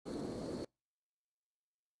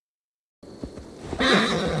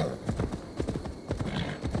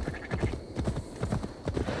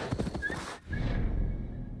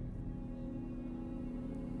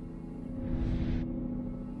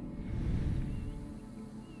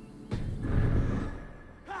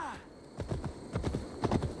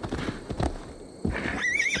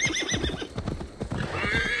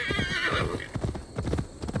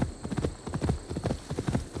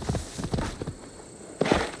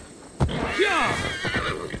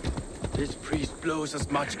This priest blows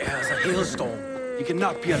as much air as a hailstorm. He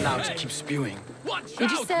cannot be allowed to keep spewing.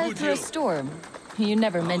 Did you sail through a storm? You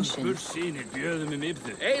never mentioned.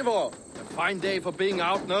 Eivor! A fine day for being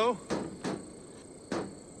out, no?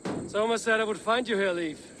 Soma said I would find you here,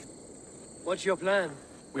 Leaf. What's your plan?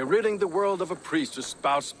 We're ridding the world of a priest who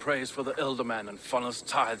spouts praise for the Elder Man and funnels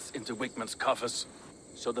tithes into Wigman's coffers.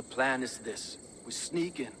 So the plan is this. We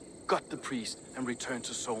sneak in, gut the priest, and return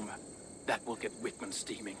to Soma. That will get Wigman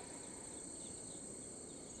steaming.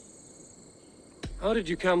 How did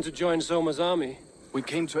you come to join Soma's army? We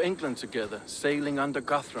came to England together, sailing under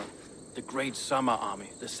Guthrum. The Great Summer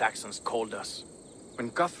Army, the Saxons called us. When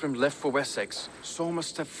Guthrum left for Wessex, Soma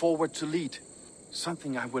stepped forward to lead.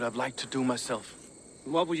 Something I would have liked to do myself.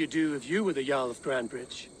 What would you do if you were the Jarl of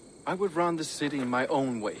Grandbridge? I would run the city in my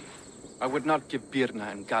own way. I would not give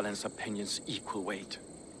Birna and Galen's opinions equal weight.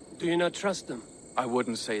 Do you not trust them? I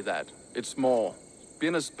wouldn't say that. It's more.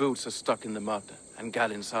 Birna's boots are stuck in the mud, and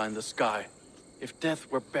Galen's are in the sky. If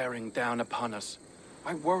death were bearing down upon us,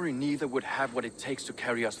 I worry neither would have what it takes to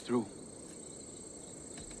carry us through.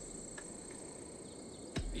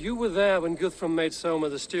 You were there when Guthrum made Soma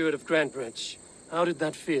the steward of Grandbridge. How did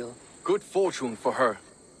that feel? Good fortune for her.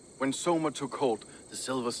 When Soma took hold, the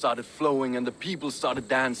silver started flowing and the people started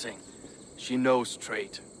dancing. She knows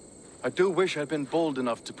trade. I do wish I'd been bold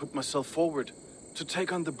enough to put myself forward, to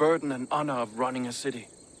take on the burden and honor of running a city.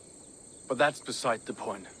 But that's beside the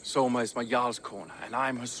point. Soma is my Jarl's corner, and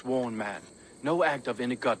I'm her sworn man. No act of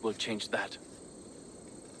any god will change that.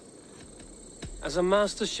 As a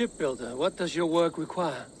master shipbuilder, what does your work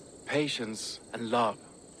require? Patience and love.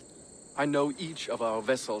 I know each of our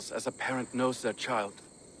vessels as a parent knows their child.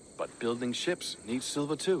 But building ships needs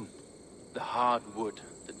silver too. The hard wood,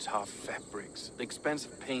 the tough fabrics, the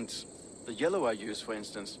expensive paints. The yellow I use, for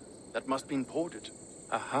instance, that must be imported.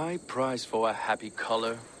 A high price for a happy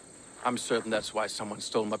color. I'm certain that's why someone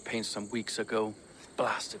stole my paint some weeks ago.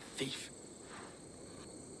 Blasted thief.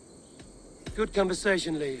 Good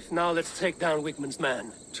conversation, Leif. Now let's take down Wigman's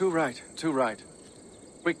man. Too right, too right.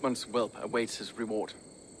 Wigman's whelp awaits his reward.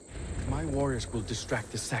 My warriors will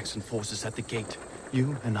distract the Saxon forces at the gate.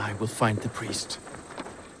 You and I will find the priest.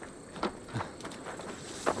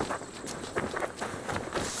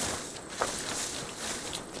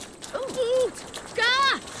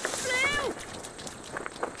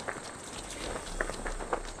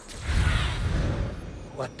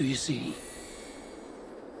 What do you see?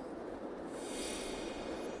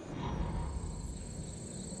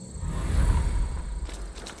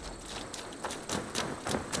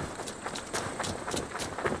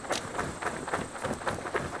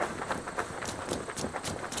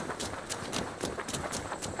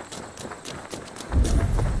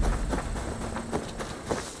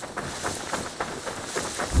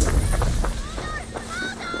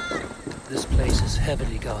 This place is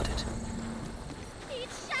heavily guarded.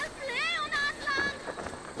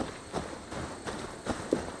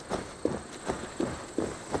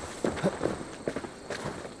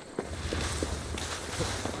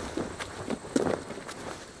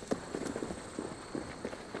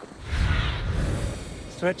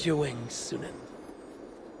 Stretch your wings, Sunan.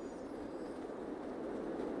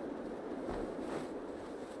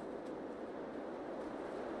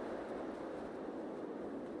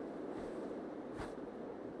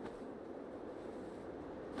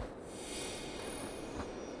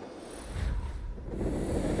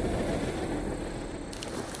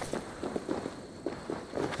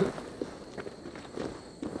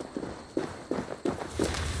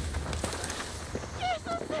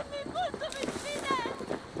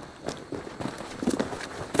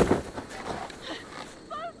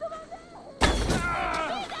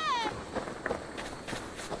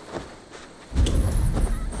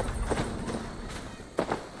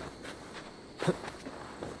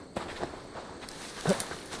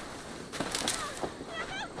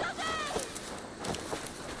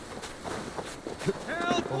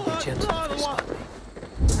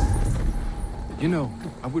 You know,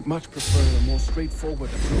 I would much prefer a more straightforward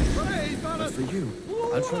approach. But for you,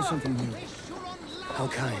 I'll try something new. How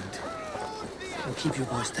kind. I'll keep your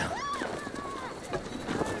voice down.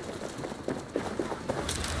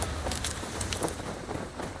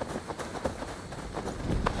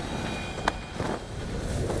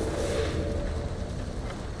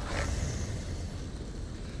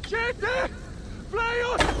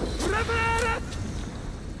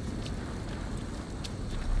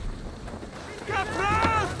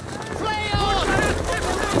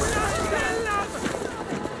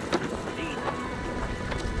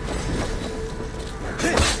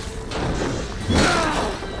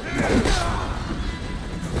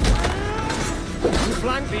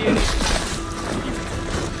 flank the enemy.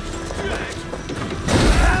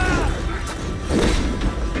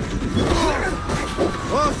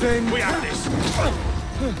 We have this.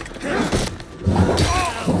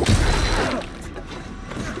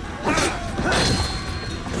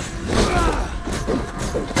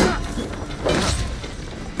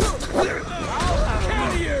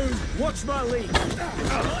 Watch my lead.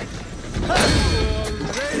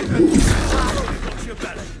 Watch your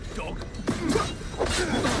belly, dog.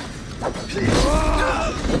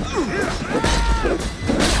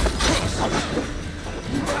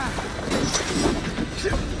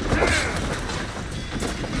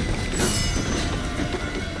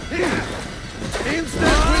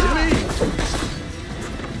 Instant with me.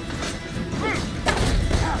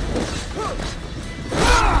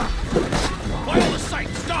 By all the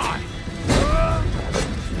saints, die!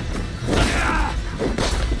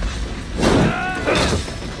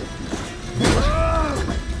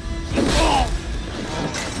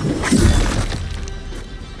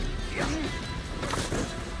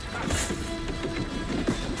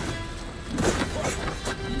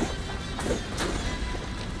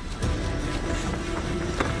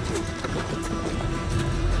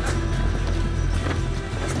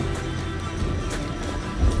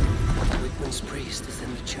 Whitman's priest is in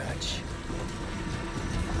the church.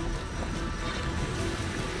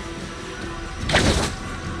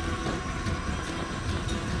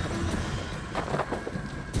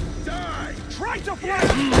 Die! Try to fly!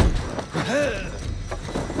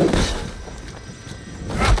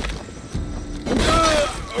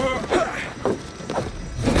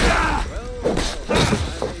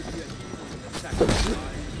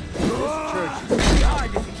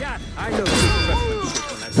 I know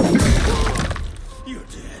you're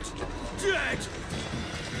dead. Dead!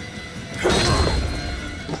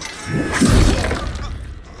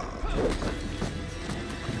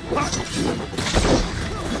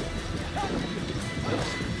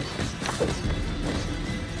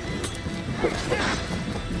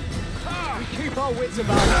 We keep our wits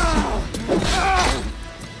about us.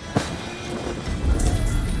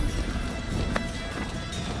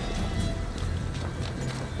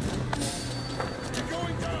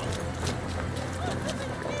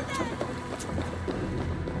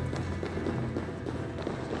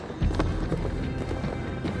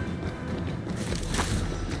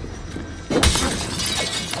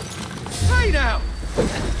 Hey now!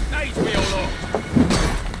 Age me all up.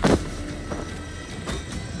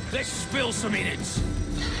 Let's spill some innards.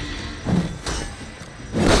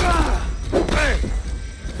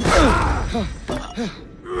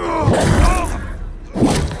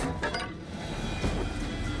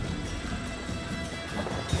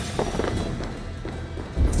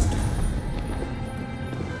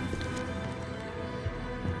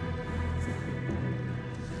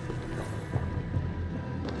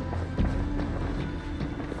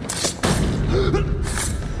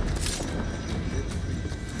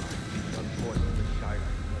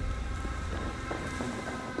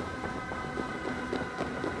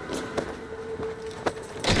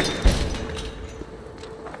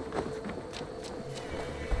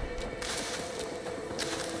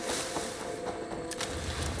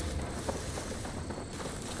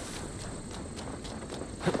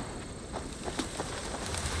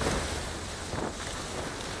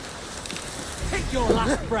 Take your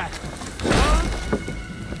last breath.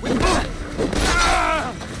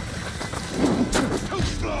 Too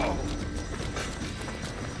slow.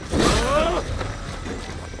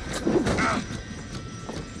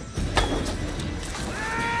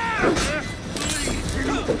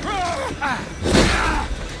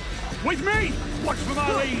 With me! Watch for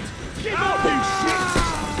my lead! Give up, you shit!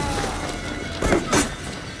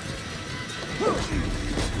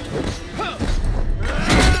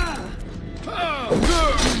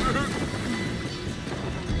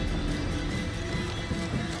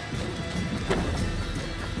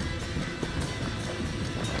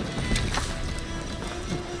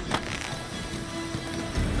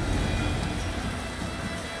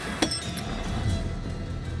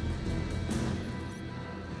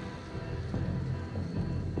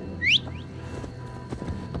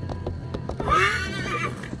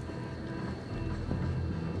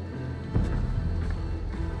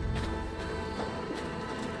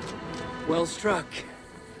 Well struck.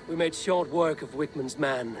 We made short work of Whitman's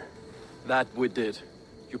man. That we did.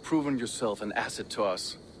 You've proven yourself an asset to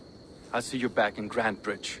us. I see you're back in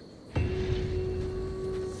Grantbridge.